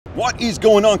What is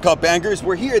going on, Cupbangers?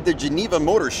 We're here at the Geneva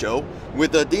Motor Show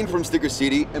with Dean from Sticker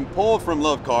City and Paul from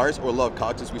Love Cars, or Love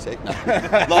Cocks as we say. No.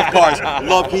 Love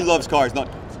Cars. He loves cars,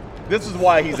 not cocks. This is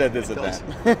why he's at this event.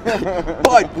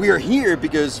 But we are here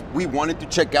because we wanted to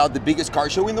check out the biggest car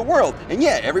show in the world. And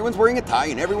yeah, everyone's wearing a tie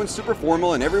and everyone's super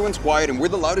formal and everyone's quiet and we're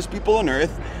the loudest people on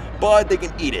earth, but they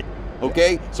can eat it,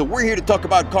 okay? So we're here to talk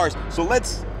about cars. So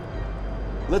let's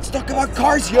talk about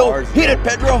cars, yo. Hit it,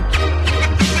 Pedro.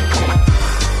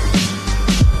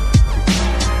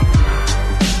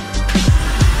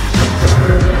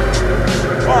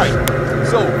 All right,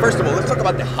 so first of all, let's talk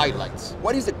about the highlights.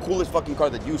 What is the coolest fucking car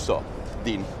that you saw,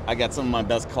 Dean? I got some of my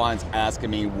best clients asking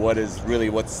me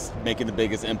what's making the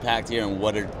biggest impact here and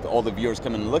what are all the viewers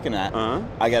coming and looking at.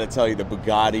 I got to tell you, the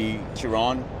Bugatti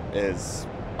Chiron is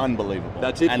unbelievable.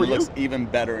 That's it for you? And it looks even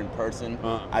better in person.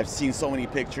 I've seen so many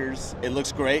pictures. It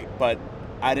looks great, but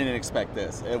I didn't expect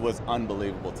this. It was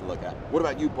unbelievable to look at. What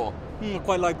about you, Paul? I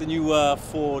quite like the new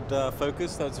Ford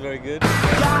Focus. That's very good.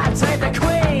 God save the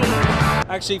Queen!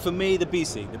 Actually, for me, the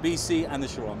BC and the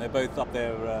Chiron, they're both up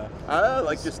there. I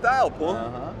like your style, Paul.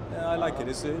 Yeah, I like it.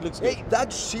 It looks good. Hey,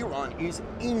 that Chiron is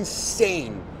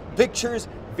insane. Pictures,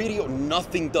 video,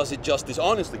 nothing does it justice.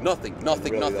 Honestly, nothing.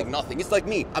 It's like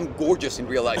me. I'm gorgeous in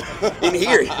real life. In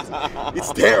here,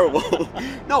 it's terrible.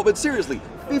 No, but seriously,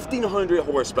 1,500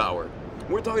 horsepower.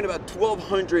 We're talking about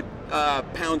 1,200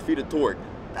 pound-feet of torque.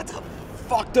 That's a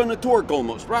fuck ton of torque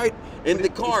almost, right? And the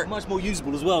car, it's much more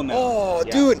usable as well now. Oh,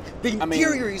 yeah. Dude, the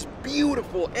interior is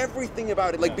beautiful. Everything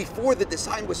about it. Like before, the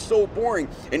design was so boring.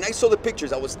 And I saw the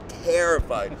pictures, I was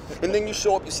terrified. And then you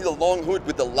show up, you see the long hood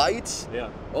with the lights.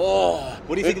 Yeah. Oh.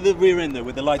 What do you think of the rear end though,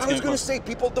 with the lights? I was going to say,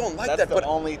 people don't like that. That's the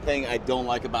only thing I don't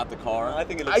like about the car. I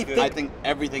think it looks good. I think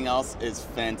everything else is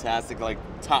fantastic, like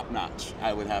top notch,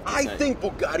 I would have to say. I think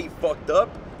Bugatti fucked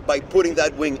up by putting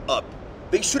that wing up.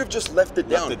 They should have just left it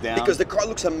down because the car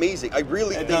looks amazing. I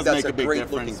really think that's a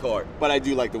great looking car. But I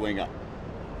do like the wing up.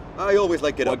 I always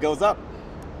like it up. What goes up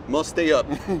must stay up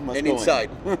and inside.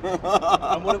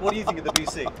 And what do you think of the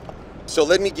BC? So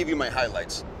let me give you my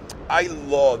highlights. I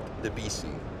loved the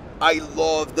BC. I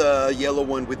love the yellow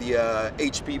one with the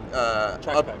HP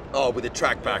track pack. Oh, with the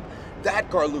track pack.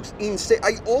 That car looks insane.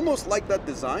 I almost like that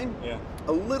design. Yeah.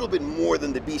 A little bit more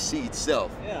than the BC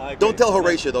itself. Yeah, I agree. Don't tell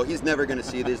Horatio though, he's never gonna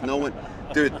see this. No one,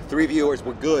 dude, 3 viewers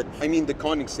were good. I mean the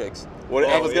Koenigseggs.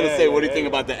 I was gonna say, what do you think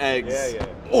about the eggs? Yeah.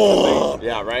 Oh,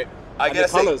 yeah, right? I And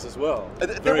gotta the colors as well.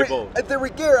 Very bold. At the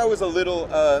Regera, I was a little,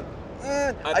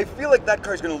 I feel like that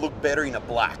car's gonna look better in a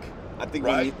black. I think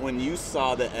right? when you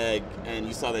saw the egg and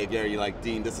you saw the Regera, you're like,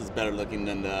 Dean, this is better looking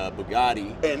than the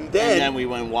Bugatti. And then we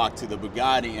went and walked to the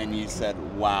Bugatti and you said,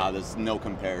 wow, there's no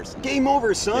comparison. Game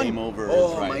over, son. Game over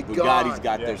Oh is right. my Bugatti's God.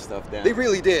 got their stuff down. They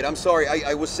really did. I'm sorry.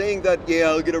 I was saying that, yeah,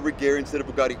 I'll get a Regera instead of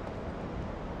Bugatti.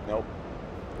 Nope.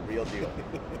 The real deal.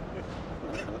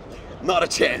 Not a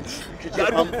chance. Could you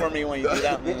come for me when you do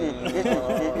that?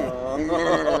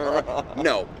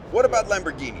 No. What about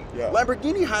Lamborghini? Yeah.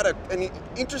 Lamborghini had an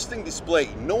interesting display.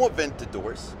 No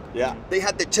Aventadors. Yeah. They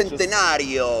had the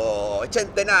Centenario.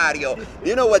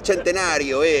 You know what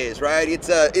Centenario is, right? It's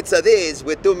a this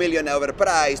with $2 million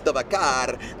overpriced of a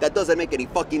car that doesn't make any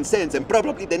fucking sense. And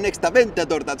probably the next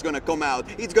Aventador that's gonna come out,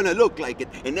 it's gonna look like it.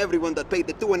 And everyone that paid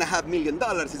the $2.5 million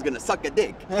is gonna suck a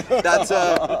dick. That's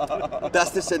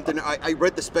the Centenario. I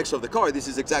read the specs of the car. This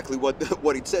is exactly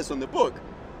what it says on the book.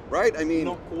 Right? I mean,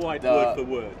 not quite word for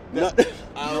word.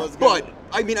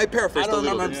 I mean, I paraphrased I don't a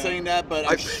little remember bit. saying that, but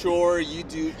I'm sure you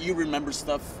do. You remember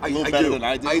stuff a little I better do. than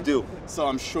I do. I do. So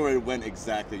I'm sure it went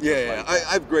exactly just Yeah, like I that.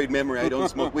 have great memory. I don't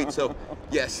smoke weed, so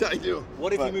yes, I do.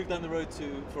 What if you moved down the road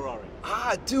to Ferrari?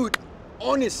 Dude,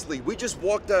 honestly, we just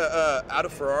walked out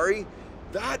of Ferrari.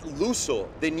 That Lusso,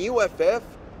 the new FF,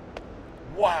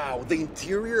 wow, the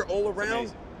interior all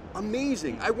around,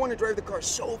 amazing. I want to drive the car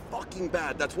so fucking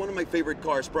bad. That's one of my favorite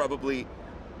cars, probably,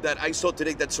 that I saw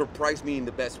today that surprised me in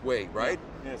the best way, right?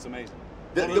 Yeah, it's amazing.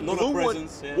 The blue one,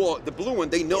 yeah. well, the blue one,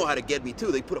 they know how to get me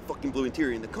too. They put a fucking blue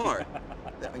interior in the car.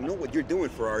 I know what you're doing,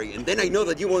 Ferrari, and then I know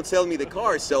that you won't sell me the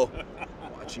car, so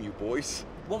I'm watching you boys.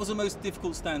 What was the most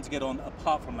difficult stand to get on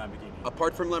apart from Lamborghini?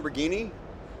 Apart from Lamborghini,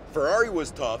 Ferrari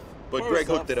was tough, but Greg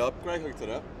hooked it up. Greg hooked it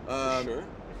up, for sure.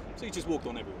 So you just walked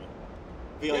on everywhere?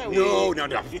 VIP. No.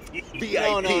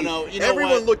 VIP. No. You know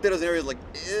Everyone what? looked at us and everyone was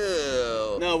like,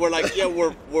 ew. No, we're like, yeah,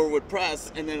 we're with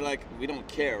press, and then like we don't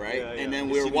care, right? Yeah, yeah. And then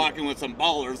we were walking with some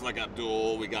ballers like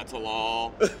Abdul, we got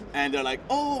Talal, and they're like,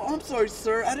 oh, I'm sorry,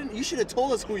 sir, you should have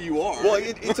told us who you are. Well,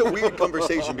 it's a weird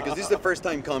conversation because this is the first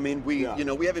time coming. We, you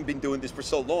know, we haven't been doing this for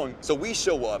so long. So we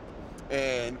show up,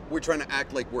 and we're trying to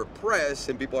act like we're press,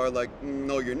 and people are like,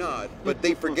 no, you're not. But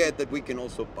they forget that we can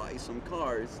also buy some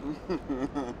cars.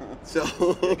 So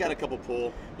You got a couple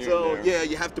pull. So yeah,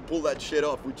 you have to pull that shit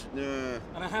off. Which And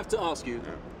I have to ask you,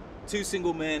 two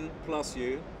single men plus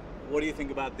you, what do you think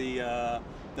about the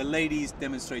ladies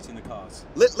demonstrating the cars?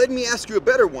 let me ask you a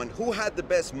better one. Who had the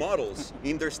best models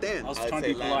in their stands? I was trying to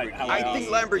be polite. I think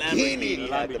Lamborghini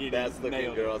had the Lamborghini best looking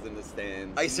nailed it. girls in the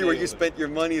stands. I see where you spent your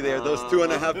money there. Those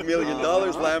 $2.5 million,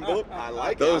 Lambo. I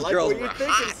like Those it. I like girls what you're were thinking,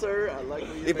 hot. sir. I like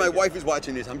what you're If my thinking. wife is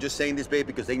watching this, I'm just saying this, babe,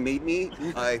 because they made me.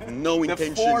 I have no The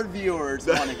intention. 4 viewers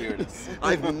want to hear this.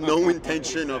 I have no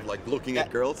intention of like looking at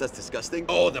girls. That's disgusting.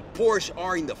 Oh, the Porsche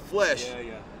are in the flesh.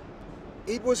 Yeah.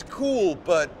 It was cool,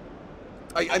 but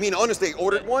I mean, honestly, I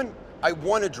ordered one. I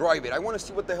want to drive it. I want to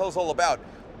see what the hell it's all about.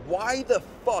 Why the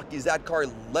fuck is that car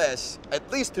less, at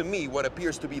least to me, what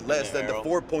appears to be less than the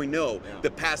 4.0,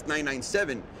 the past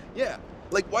 997? Yeah.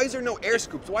 Like, why is there no air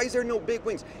scoops? Why is there no big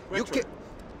wings? Retro. You can't.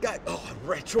 God,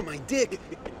 retro my dick.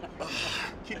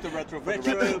 Keep the retro for the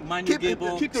Retro, retro. mind your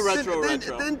gable. keep the retro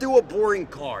retro. Then do a boring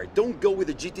car. Don't go with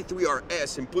a GT3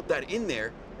 RS and put that in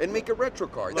there and make a retro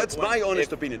car. That's my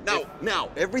honest opinion. Now,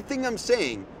 everything I'm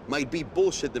saying might be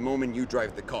bullshit the moment you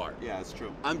drive the car. Yeah, it's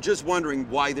true. I'm just wondering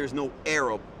why there's no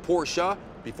Aero Porsche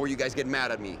before you guys get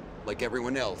mad at me like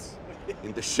everyone else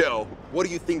in the show. What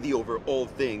do you think the overall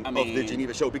thing of the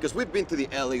Geneva show? Because we've been to the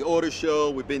LA Auto Show,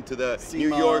 we've been to the SEMA.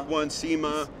 New York one,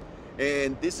 SEMA,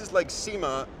 and this is like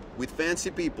SEMA with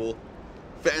fancy people,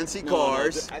 fancy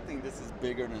cars. I think this is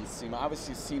bigger than SEMA.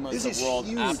 Obviously, SEMA This is is the world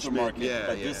huge, man. aftermarket, Yeah,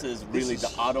 but yeah. this is This really is the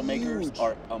automakers huge.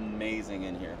 are amazing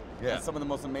in here. Yeah. And some of the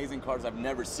most amazing cars I've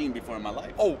never seen before in my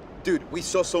life. Oh, dude, we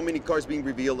saw so many cars being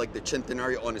revealed, like the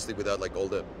Centenario, honestly, without like all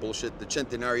the bullshit. The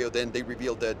Centenario, then they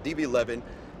revealed the DB11.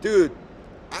 Dude,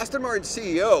 Aston Martin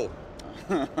CEO,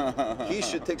 he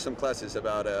should take some classes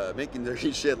about making their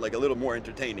shit like a little more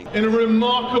entertaining. In a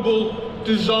remarkable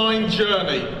design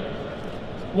journey,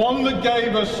 one that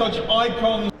gave us such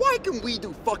icons. Why can we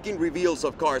do fucking reveals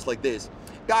of cars like this?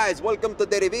 Guys, welcome to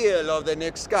the reveal of the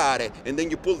next car. And then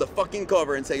you pull the fucking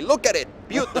cover and say, look at it,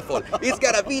 beautiful. It's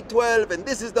got a V12 and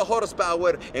this is the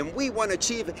horsepower and we want to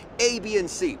achieve A, B, and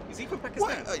C. Is he from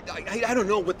Pakistan? I don't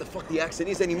know what the fuck the accent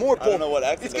is anymore, Paul. I don't know what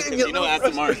accent It's that getting is. me a You know little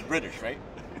Aston Martin's frustrated. British, right?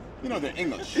 You know they're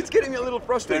English. It's getting me a little They're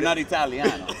frustrated. not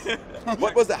Italianos.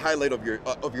 What was the highlight of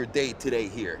your day today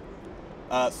here?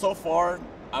 So far,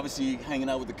 obviously hanging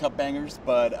out with the Cupbangers,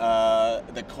 but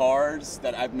the cars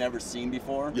that I've never seen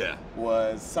before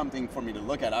was something for me to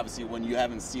look at. Obviously, when you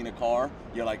haven't seen a car,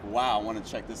 you're like, wow, I want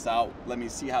to check this out. Let me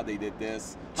see how they did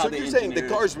this. How So they you're saying the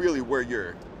engineered it. cars really were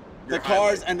your The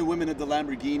cars highlight. and the women at the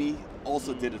Lamborghini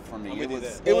also did it for me. I'm It with you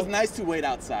was there. it was nice to wait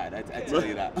outside. I tell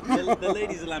you that. The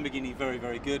ladies at Lamborghini, very,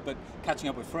 very good. But catching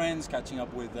up with friends, catching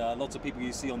up with lots of people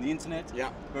you see on the internet,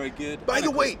 very good. By And the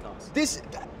of course way, cars.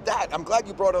 I'm glad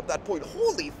you brought up that point.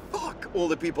 Holy fuck, all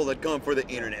the people that come for the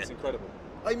internet. It's incredible.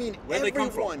 I mean, Where'd they come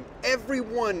from?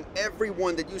 everyone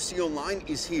that you see online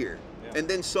is here. Yeah. And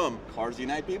then some. Cars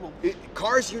unite people.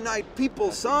 Cars unite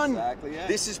people, son. exactly it.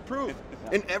 This is proof.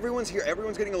 And everyone's here,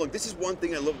 everyone's getting along. This is one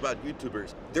thing I love about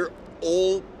YouTubers. They're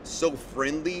all so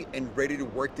friendly and ready to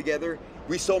work together.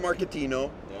 We saw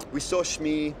Markettino, we saw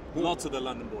Shmi. Lots of the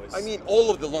London boys. I mean, all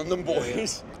of the London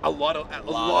boys. A lot of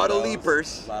those.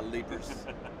 leapers. A lot of leapers.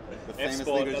 The famous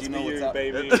F-Sport, leapers, that's you know for what's you, up.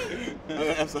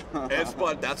 baby.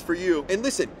 F-Spot, that's for you. And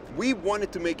listen, we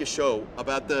wanted to make a show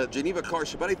about the Geneva car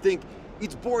show, but I think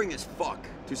it's boring as fuck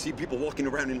to see people walking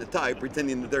around in the tie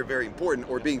pretending that they're very important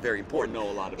or being very important. know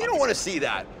a lot about You don't want to see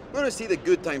that. You want to see the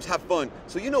good times, have fun.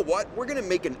 So you know what? We're going to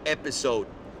make an episode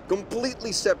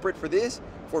completely separate for this,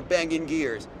 for Banging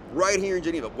Gears, right here in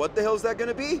Geneva. What the hell is that going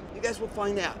to be? You guys will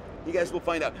find out. You guys will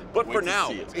find out. But Wait for to now,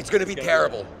 see it. it's going to be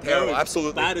terrible. Terrible,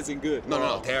 absolutely. Bad isn't good.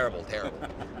 No, terrible, terrible.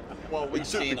 Well, we've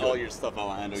should be seen good. all your stuff,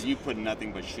 Alejandro. You put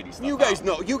nothing but shitty stuff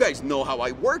You guys know how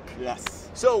I work. Yes.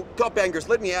 So, Cupbangers,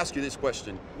 let me ask you this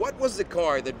question. What was the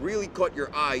car that really caught your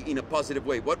eye in a positive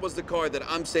way? What was the car that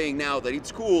I'm saying now that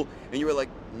it's cool, and you were like,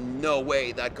 no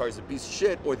way, that car's a piece of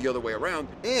shit, or the other way around?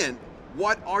 And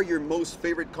what are your most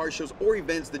favorite car shows or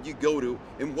events that you go to,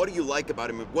 and what do you like about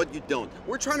them and what you don't?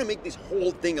 We're trying to make this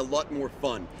whole thing a lot more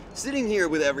fun. Sitting here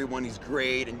with everyone is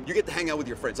great, and you get to hang out with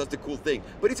your friends. That's the cool thing.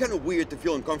 But it's kind of weird to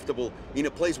feel uncomfortable in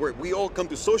a place where we all come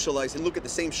to socialize and look at the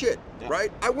same shit, right?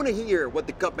 I want to hear what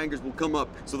the Cupbangers will come up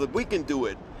so that we can do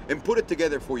it and put it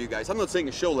together for you guys. I'm not saying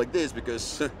a show like this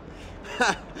because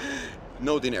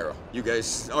no dinero. You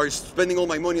guys are spending all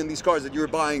my money on these cars that you're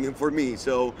buying for me.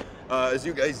 So As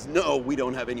you guys know, we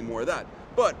don't have any more of that.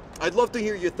 But I'd love to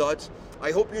hear your thoughts.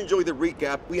 I hope you enjoyed the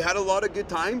recap. We had a lot of good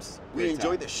times. We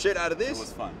enjoyed the shit out of this. It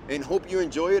was fun. And hope you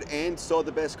enjoy it and saw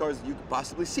the best cars that you could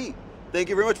possibly see. Thank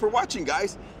you very much for watching,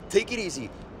 guys. Take it easy.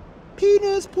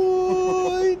 Penis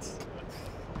points.